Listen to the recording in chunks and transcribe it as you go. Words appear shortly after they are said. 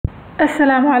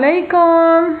Assalamu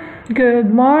alaikum.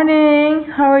 Good morning.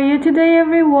 How are you today,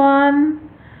 everyone?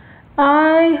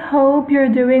 I hope you're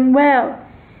doing well.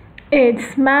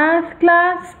 It's math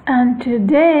class, and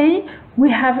today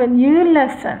we have a new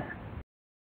lesson.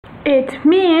 It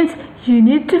means you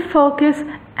need to focus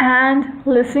and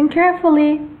listen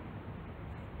carefully.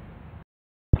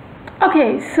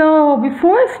 Okay, so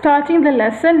before starting the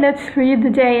lesson, let's read the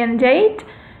day and date.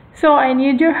 So I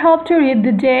need your help to read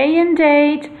the day and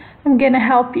date. I'm gonna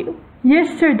help you.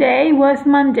 Yesterday was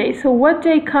Monday, so what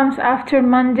day comes after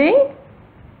Monday?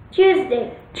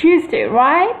 Tuesday. Tuesday,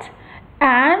 right?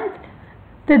 And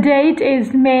the date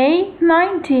is May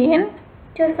 19.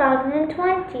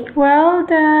 2020. Well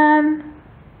done.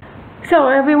 So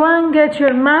everyone get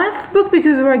your math book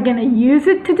because we're gonna use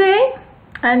it today.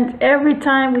 And every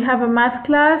time we have a math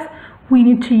class, we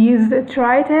need to use it,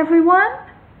 right, everyone?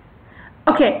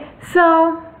 Okay,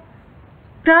 so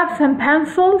grab some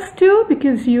pencils too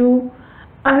because you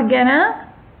are gonna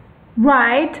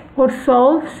write or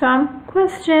solve some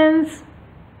questions.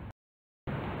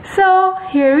 So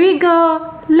here we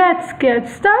go. Let's get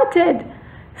started.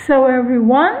 So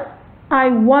everyone, I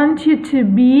want you to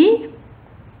be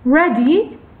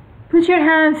ready. Put your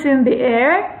hands in the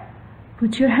air.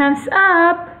 Put your hands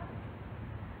up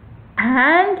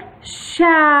and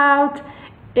shout,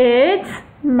 "It's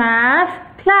math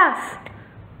class."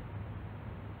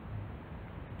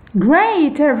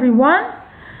 Great, everyone.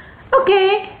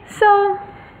 Okay, so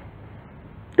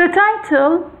the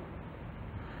title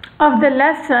of the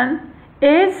lesson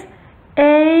is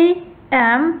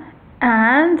AM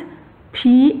and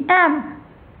PM.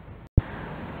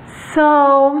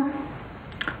 So,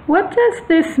 what does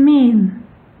this mean?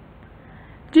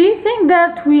 Do you think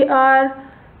that we are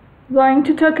going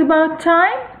to talk about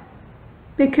time?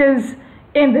 Because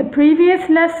in the previous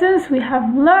lessons we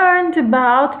have learned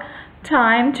about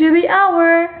time to the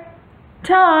hour,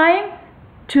 time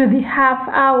to the half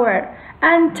hour,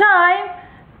 and time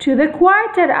to the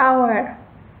quarter hour.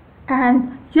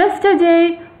 And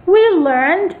yesterday we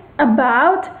learned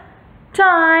about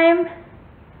time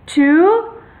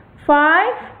to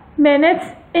 5 minutes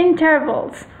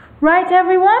intervals. Right,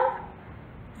 everyone?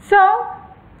 So,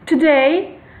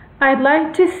 today I'd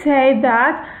like to say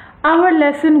that our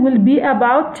lesson will be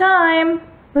about time,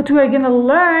 but we're going to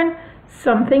learn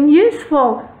something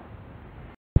useful.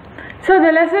 So,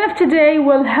 the lesson of today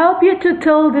will help you to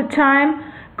tell the time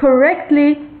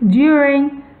correctly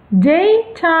during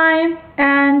daytime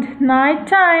and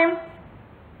nighttime.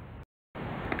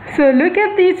 So, look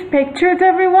at these pictures,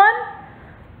 everyone.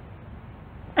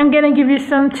 I'm going to give you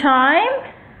some time.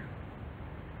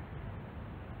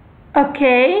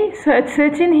 Okay, so it's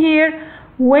written here,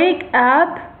 wake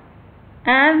up,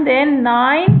 and then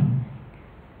 9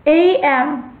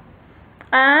 a.m.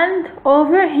 And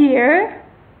over here,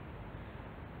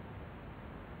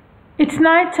 it's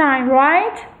nighttime,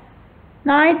 right?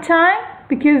 Nighttime,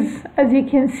 because as you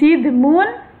can see, the moon,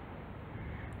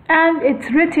 and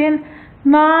it's written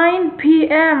 9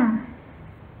 p.m.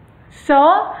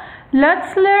 So,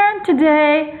 let's learn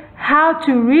today how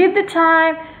to read the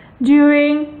time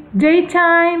during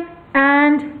daytime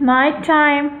and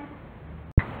nighttime.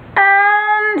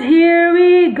 And here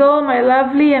we go, my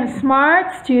lovely and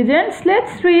smart students.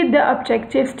 Let's read the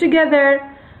objectives together.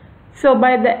 So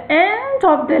by the end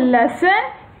of the lesson,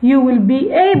 you will be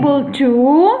able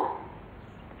to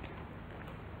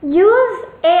use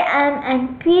AM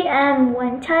and PM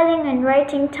when telling and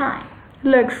writing time.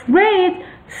 Looks great.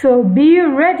 So be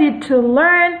ready to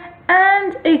learn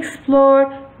and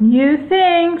explore new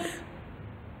things.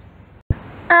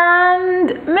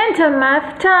 And mental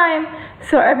math time.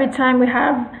 So every time we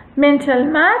have mental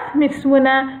math, Miss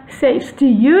Muna says to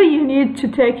you, you need to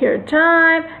take your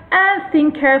time and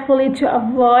think carefully to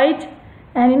avoid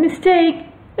any mistake.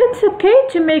 It's okay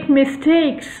to make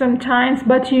mistakes sometimes,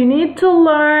 but you need to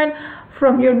learn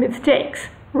from your mistakes.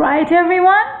 Right,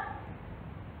 everyone?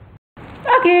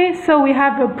 Okay, so we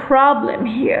have a problem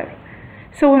here.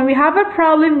 So when we have a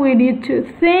problem, we need to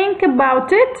think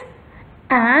about it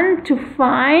and to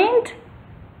find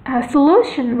a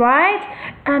solution, right?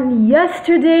 And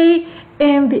yesterday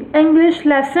in the English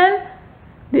lesson,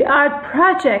 the art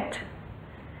project,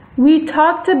 we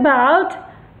talked about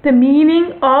the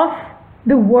meaning of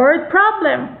the word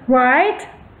problem, right?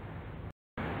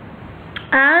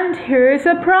 And here's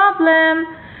a problem.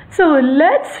 So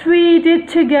let's read it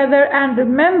together and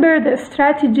remember the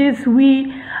strategies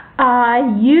we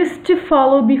used to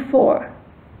follow before.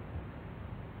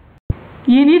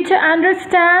 You need to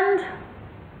understand.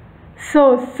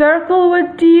 So circle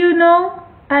what do you know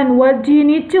and what do you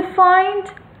need to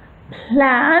find.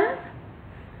 Plan.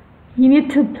 You need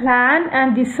to plan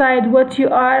and decide what you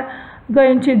are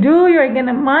going to do. You're going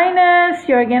to minus,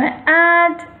 you're going to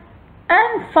add,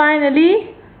 and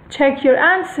finally check your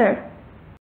answer.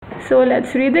 So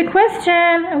let's read the question.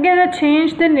 I'm going to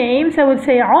change the names. I would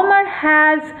say Omar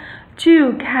has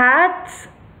 2 cats.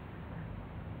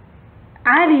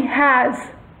 Ali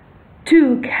has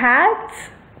 2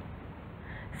 cats.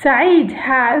 Saeed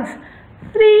has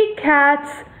 3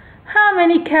 cats. How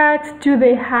many cats do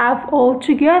they have all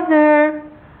together?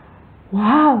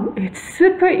 Wow, it's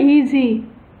super easy,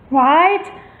 right?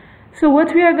 So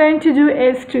what we are going to do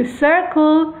is to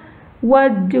circle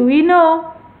what do we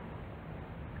know.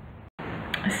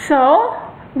 So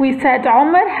we said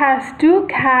Omar has 2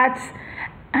 cats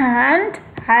and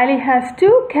Ali has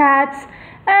 2 cats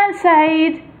and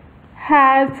Saeed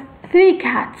has 3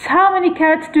 cats. How many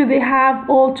cats do they have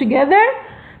all together?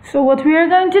 So what we are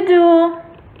going to do?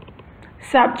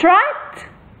 Subtract?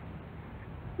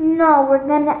 No, we're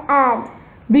gonna add.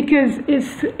 Because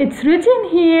it's written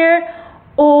here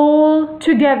all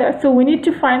together. So we need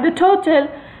to find the total.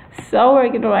 So we're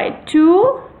going to write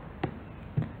 2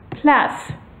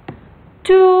 plus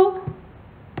 2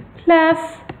 plus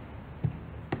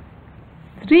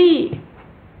 3.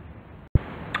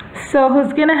 So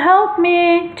who's going to help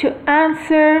me to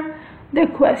answer the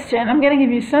question? I'm going to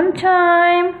give you some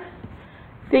time.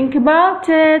 Think about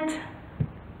it.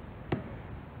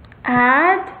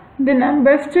 Add the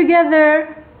numbers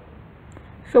together.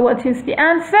 So what is the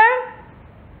answer?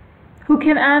 Who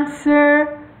can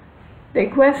answer the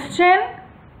question?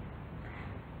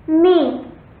 Me.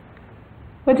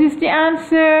 What is the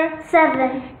answer?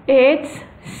 7. It's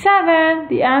 7.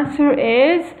 The answer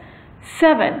is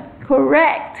 7.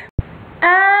 Correct.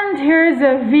 And here's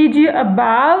a video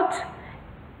about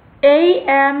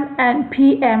AM and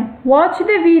PM. Watch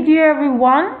the video,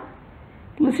 everyone.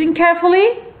 Listen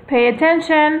carefully. Pay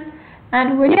attention.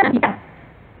 And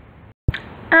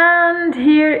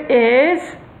here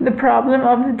is the problem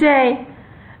of the day.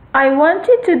 I want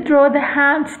you to draw the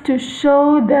hands to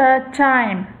show the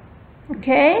time.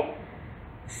 Okay?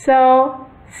 So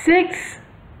 6,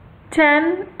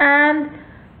 10 and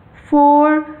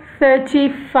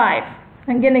 4:35.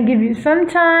 I'm going to give you some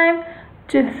time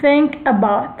to think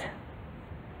about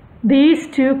these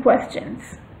 2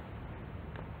 questions.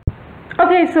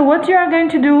 Okay, so what you are going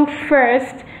to do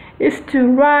first is to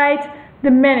write the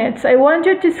minutes. I want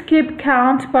you to skip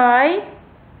count by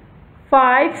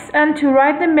 5s and to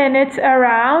write the minutes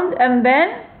around and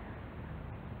then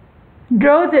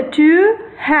draw the 2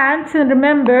 hands. And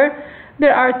remember,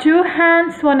 there are 2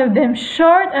 hands, one of them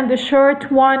short, and the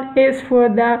short one is for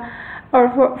the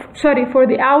for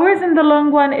the hours and the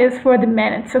long one is for the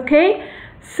minutes. Okay,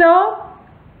 so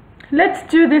let's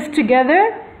do this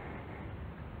together.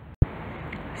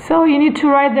 So you need to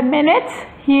write the minutes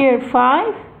here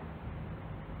 5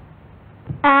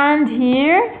 and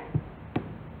here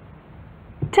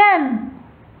 10.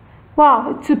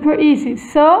 Wow, it's super easy.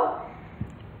 So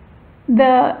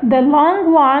the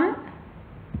long one,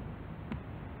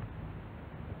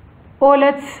 or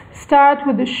let's start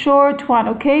with the short one.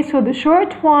 Okay, so the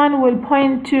short one will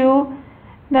point to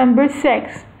number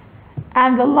 6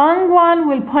 and the long one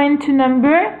will point to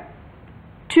number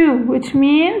 2, which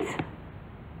means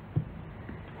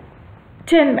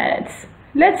 10 minutes.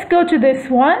 Let's go to this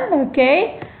one.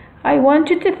 Okay, I want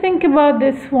you to think about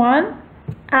this one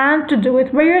and to do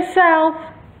it by yourself.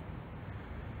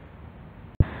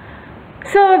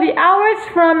 So the hours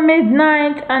from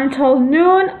midnight until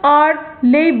noon are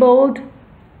labeled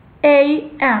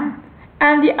AM,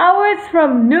 and the hours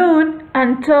from noon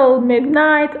until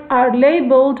midnight are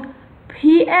labeled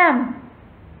PM.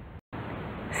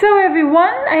 So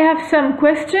everyone, I have some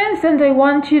questions and I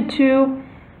want you to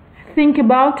think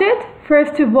about it.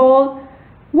 First of all,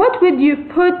 what would you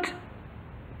put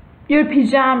your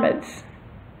pajamas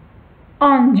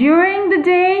on, during the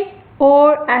day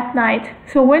or at night?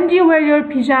 So when do you wear your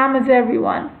pajamas,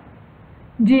 everyone?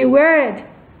 Do you wear it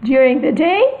during the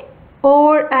day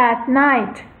or at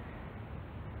night?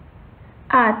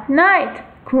 At night,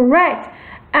 correct.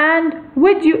 And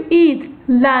would you eat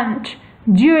lunch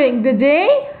during the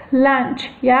day? Lunch,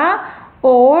 yeah?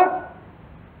 Or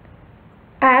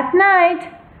at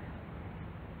night?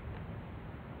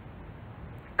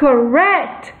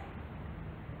 Correct.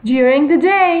 During the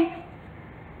day.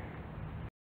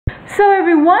 So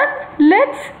everyone,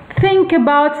 let's think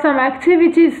about some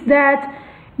activities that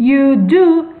you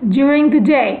do during the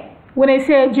day. When I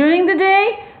say during the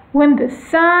day, when the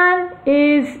sun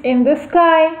is in the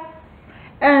sky.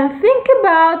 And think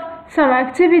about some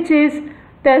activities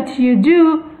that you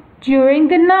do during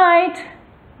the night.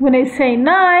 When I say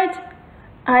night,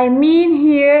 I mean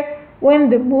here when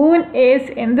the moon is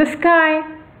in the sky.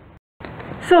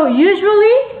 So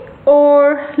usually,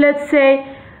 or let's say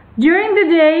during the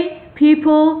day,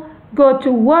 people go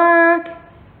to work,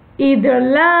 eat their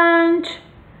lunch,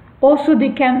 also they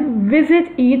can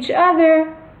visit each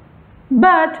other.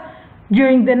 But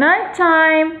during the night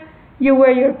time, you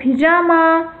wear your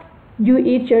pajama, you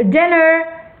eat your dinner,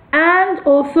 and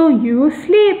also you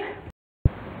sleep.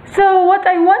 So what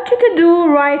I want you to do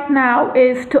right now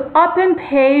is to open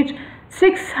page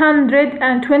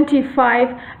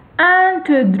 625 and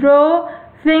to draw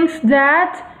things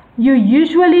that you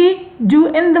usually do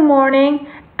in the morning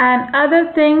and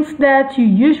other things that you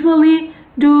usually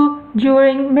do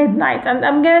during midnight. And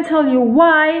I'm going to tell you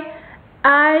why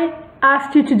I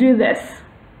asked you to do this.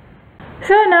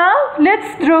 So now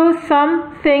let's draw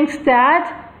some things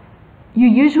that you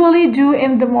usually do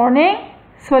in the morning.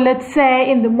 So let's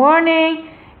say in the morning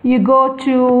you go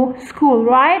to school,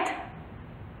 right?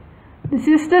 This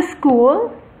is the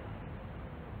school.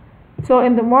 So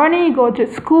in the morning you go to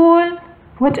school.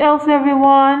 What else,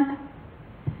 everyone?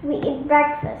 We eat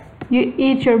breakfast. You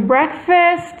eat your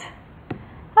breakfast.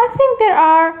 I think there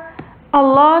are a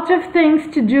lot of things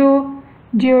to do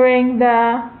during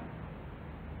the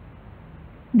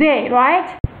day,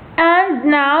 right? And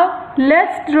now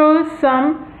let's draw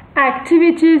some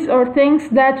activities or things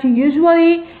that you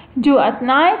usually do at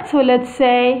night. So let's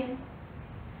say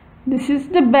this is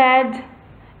the bed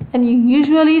and you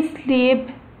usually sleep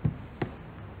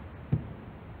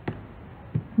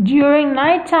during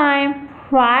nighttime,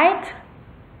 right?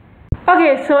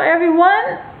 Okay, so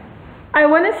everyone, I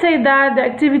want to say that the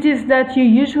activities that you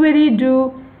usually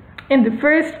do in the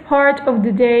first part of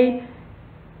the day,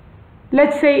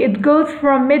 let's say it goes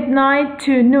from midnight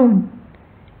to noon.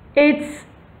 It's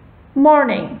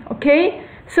morning, okay?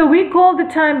 So we call the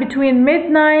time between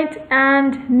midnight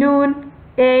and noon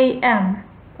a.m.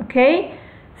 Okay?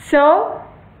 So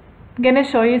I'm gonna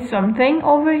show you something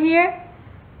over here.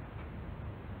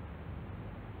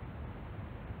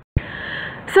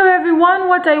 So everyone,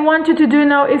 what I want you to do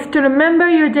now is to remember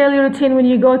your daily routine when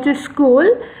you go to school.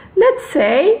 Let's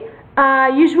say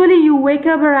usually you wake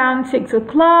up around 6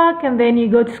 o'clock and then you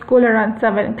go to school around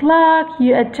 7 o'clock.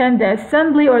 You attend the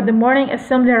assembly or the morning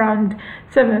assembly around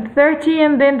 7:30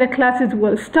 and then the classes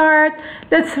will start.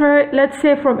 Let's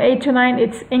say from 8 to 9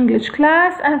 it's English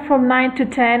class, and from 9 to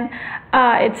 10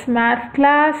 it's math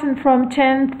class, and from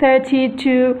 10:30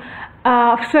 to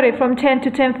from 10 to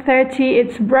 10:30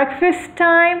 it's breakfast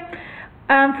time,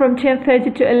 and from 10:30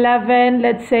 to 11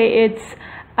 let's say it's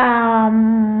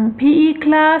PE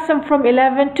class, and from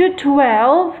 11 to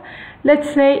 12 let's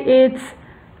say it's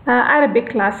Arabic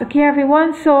class. Okay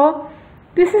everyone, so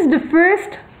this is the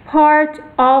first part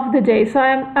of the day. So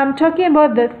I'm talking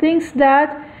about the things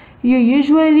that you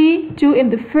usually do in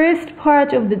the first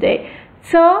part of the day.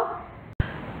 So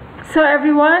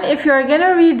everyone, if you're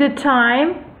gonna read the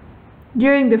time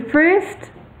during the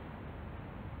first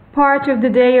part of the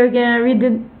day, you're gonna read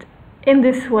it in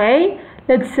this way.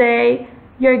 Let's say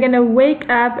you're gonna wake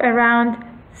up around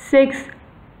 6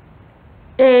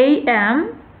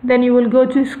 a.m. then you will go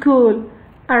to school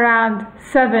around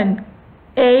 7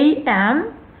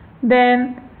 a.m.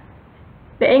 then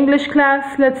the English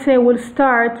class, let's say, will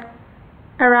start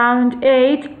around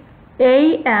 8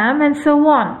 a.m. and so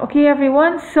on. Okay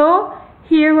everyone, so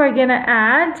here we're gonna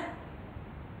add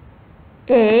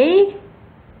a.m.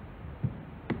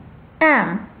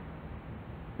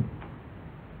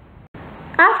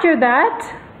 After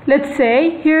that, let's say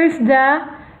here's the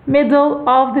middle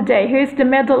of the day. Here's the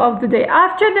middle of the day.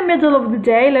 After the middle of the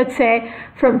day, let's say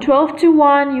from 12 to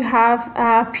 1 you have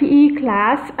a PE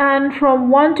class, and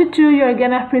from 1 to 2 you're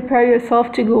gonna prepare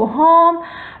yourself to go home.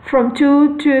 From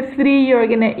 2 to 3 you're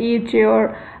gonna eat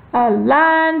your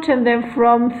lunch, and then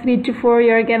from 3 to 4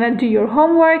 you're gonna do your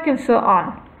homework, and so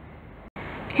on.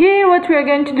 Here what we're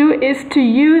going to do is to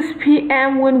use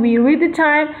PM when we read the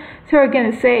time. So we're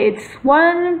going to say it's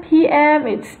 1 p.m.,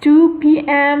 it's 2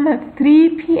 p.m., 3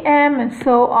 p.m. and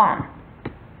so on.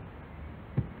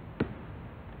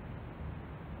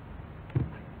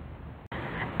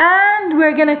 And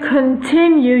we're going to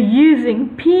continue using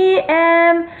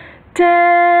PM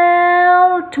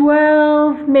till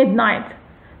 12 midnight.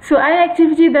 So any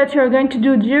activity that you're going to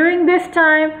do during this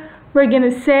time, we're going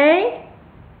to say,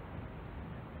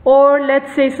 or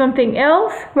let's say something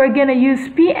else, we're going to use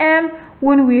PM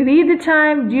when we read the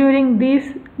time during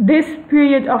this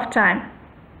period of time.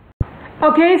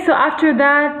 Okay, so after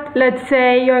that, let's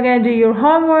say you're going to do your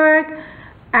homework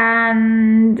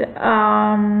and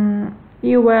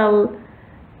you will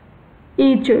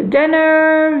eat your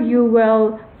dinner, you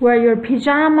will wear your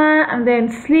pajama and then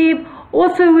sleep,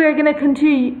 Also, we are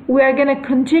gonna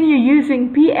continue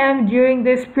using PM during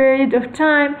this period of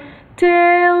time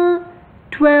till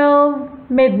 12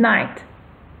 midnight.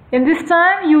 In this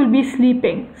time, you will be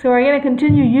sleeping. So we're gonna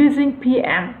continue using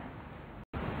PM.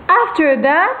 After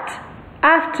that,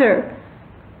 after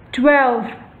 12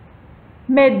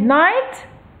 midnight,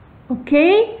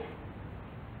 okay,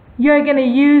 you're gonna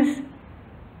use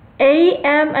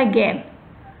AM again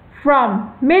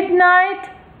from midnight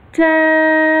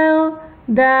till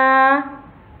the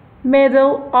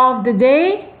middle of the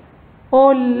day,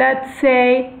 or let's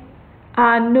say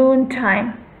noon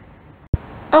time.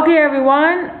 Okay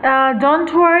everyone,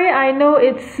 don't worry, I know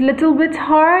it's a little bit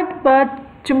hard, but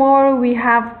tomorrow we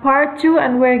have part 2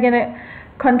 and we're gonna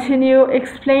continue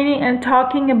explaining and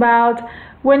talking about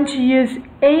when to use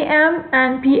AM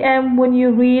and PM when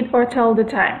you read or tell the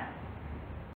time.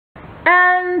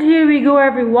 And here we go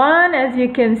everyone. As you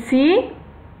can see,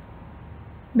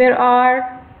 there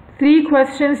are 3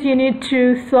 questions. You need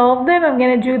to solve them. I'm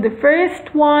going to do the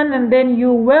first one and then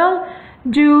you will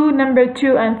do number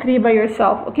 2 and 3 by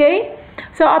yourself, okay?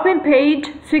 So open page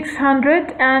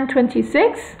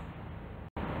 626.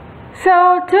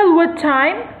 So till what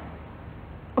time?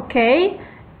 Okay,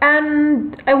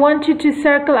 and I want you to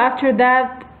circle after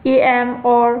that AM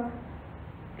or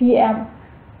PM.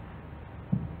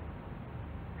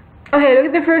 Okay, look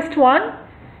at the first one.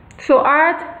 So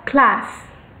art class.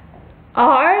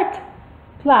 Art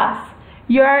class.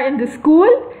 You are in the school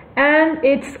and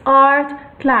it's art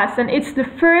class and it's the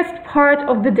first part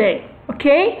of the day.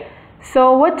 Okay,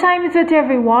 so what time is it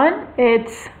everyone?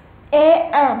 It's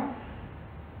AM.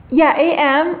 Yeah,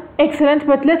 AM, excellent,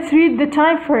 but let's read the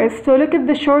time first. So look at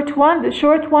the short one. The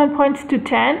short one points to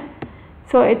 10.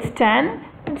 So it's 10.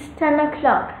 It's 10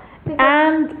 o'clock.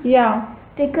 And yeah.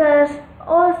 Because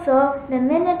also the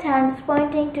minute hand is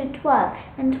pointing to 12.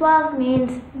 And 12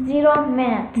 means 0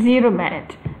 minutes. 0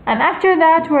 minute. And after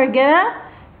that we're gonna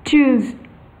choose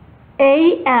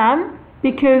AM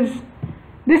because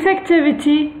this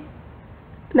activity,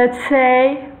 let's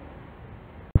say,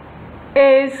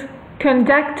 is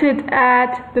conducted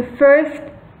at the first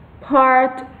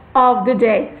part of the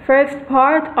day. First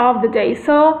part of the day.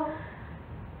 So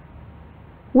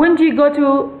when do you go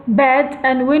to bed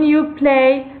and when you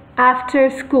play after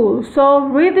school? So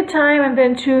read the time and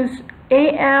then choose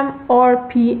AM or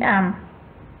PM.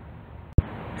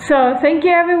 So thank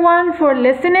you everyone for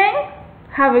listening.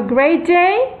 Have a great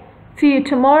day. See you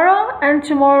tomorrow. And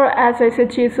tomorrow, as I said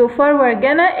to you so far, we're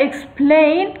gonna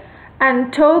explain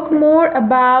and talk more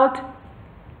about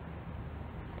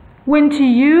when to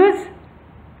use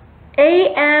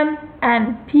AM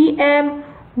and PM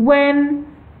when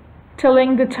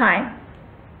telling the time.